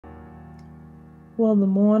Well, the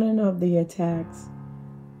morning of the attacks,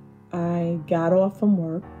 I got off from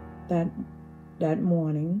work that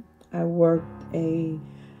morning. I worked a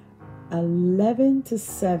 11 to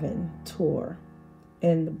 7 tour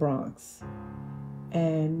in the Bronx,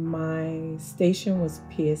 and my station was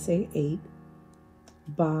PSA 8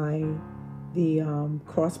 by the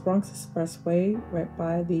Cross Bronx Expressway, right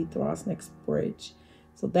by the Throsneck Bridge.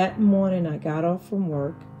 So that morning I got off from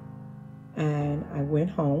work and I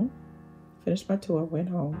went home, finished my tour, went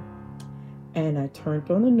home, and I turned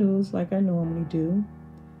on the news like I normally do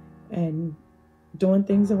and doing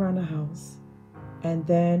things around the house. And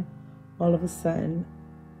then all of a sudden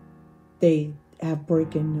they have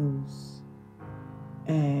breaking news.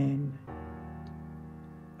 And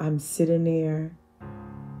I'm sitting there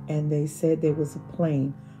and they said there was a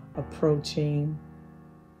plane approaching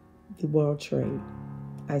the World Trade.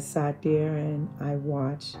 I sat there and I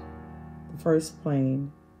watched the first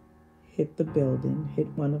plane hit the building, hit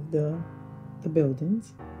one of the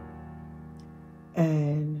buildings,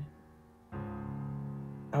 and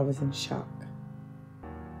I was in shock.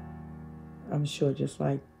 I'm sure just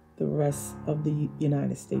like the rest of the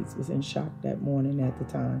United States was in shock that morning at the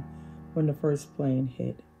time when the first plane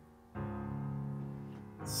hit.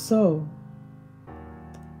 So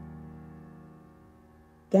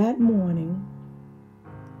that morning,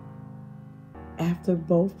 after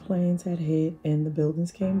both planes had hit and the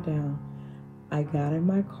buildings came down, I got in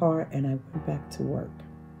my car and I went back to work,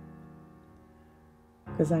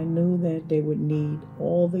 because I knew that they would need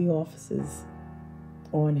all the officers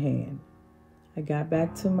on hand. I got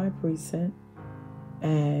back to my precinct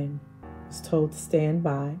and was told to stand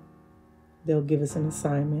by. They'll give us an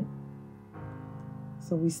assignment.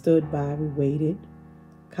 So we stood by, we waited.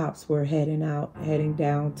 Cops were heading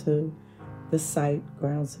down to the site,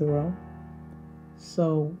 Ground Zero.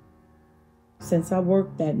 So since I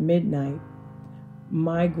worked at midnight,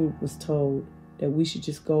 my group was told that we should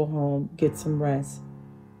just go home, get some rest,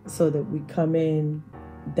 so that we come in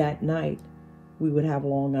that night, we would have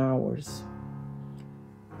long hours.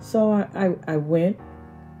 So I went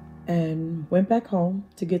back home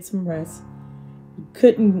to get some rest.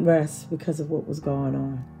 Couldn't rest because of what was going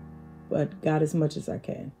on, but got as much as I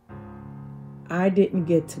can. I didn't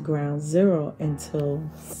get to Ground Zero until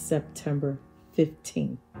September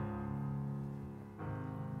 15th.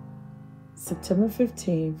 September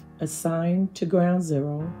 15th, assigned to Ground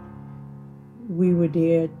Zero. We were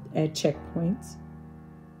there at checkpoints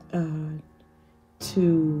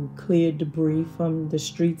to clear debris from the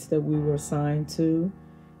streets that we were assigned to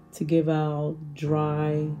give out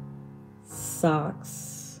dry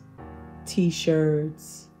socks,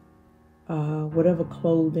 t-shirts, whatever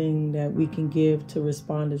clothing that we can give to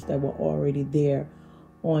responders that were already there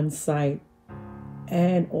on site,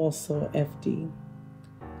 and also FD.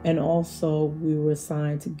 And also we were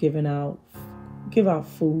assigned to give out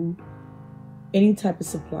food, any type of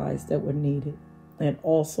supplies that were needed, and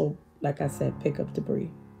also, like I said, pick up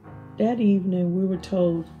debris. That evening we were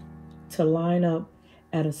told to line up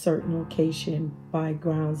at a certain location by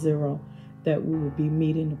Ground Zero, that we would be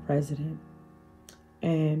meeting the president.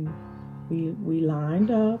 And we lined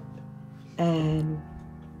up and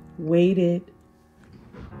waited,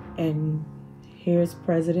 and here's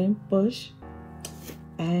President Bush,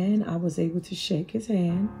 and I was able to shake his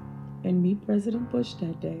hand and meet President Bush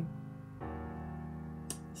that day.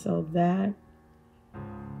 So that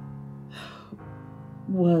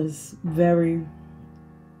was very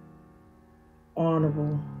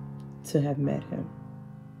honorable to have met him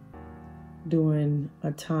during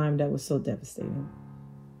a time that was so devastating.